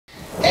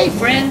Hey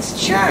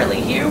friends,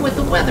 Charlie here with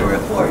the weather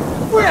report.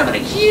 We're having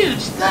a huge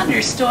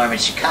thunderstorm in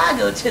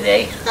Chicago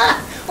today.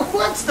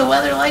 What's the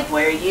weather like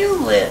where you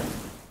live?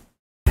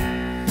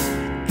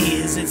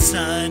 Is it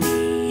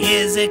sunny?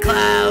 Is it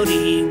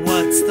cloudy?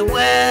 What's the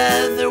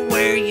weather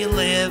where you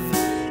live?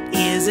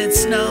 Is it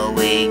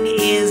snowing?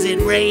 Is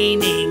it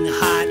raining?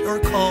 Hot or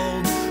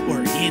cold?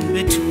 Or in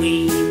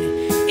between?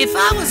 If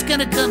I was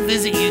gonna come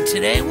visit you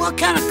today, what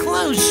kind of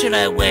clothes should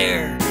I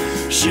wear?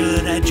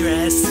 Should I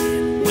dress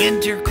in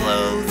winter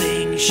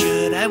clothing?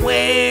 Should I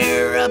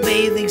wear a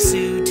bathing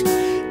suit?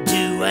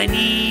 Do I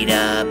need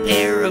a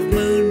pair of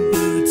moon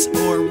boots?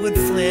 Or would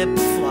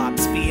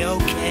flip-flops be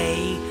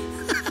okay?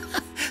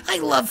 I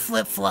love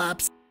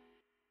flip-flops.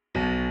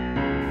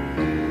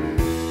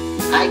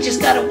 I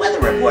just got a weather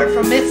report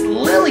from Miss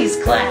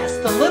Lily's class,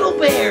 the Little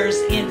Bears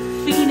in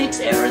Phoenix,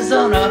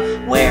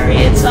 Arizona, where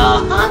it's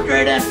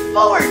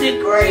 104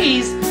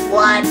 degrees.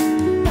 What?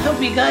 I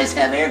hope you guys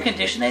have air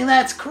conditioning.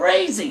 That's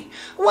crazy.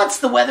 What's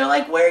the weather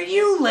like where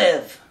you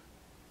live?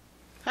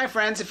 Hi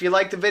friends, if you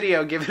liked the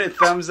video, give it a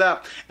thumbs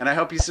up, and I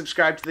hope you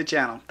subscribe to the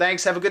channel.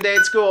 Thanks, have a good day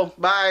at school.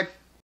 Bye.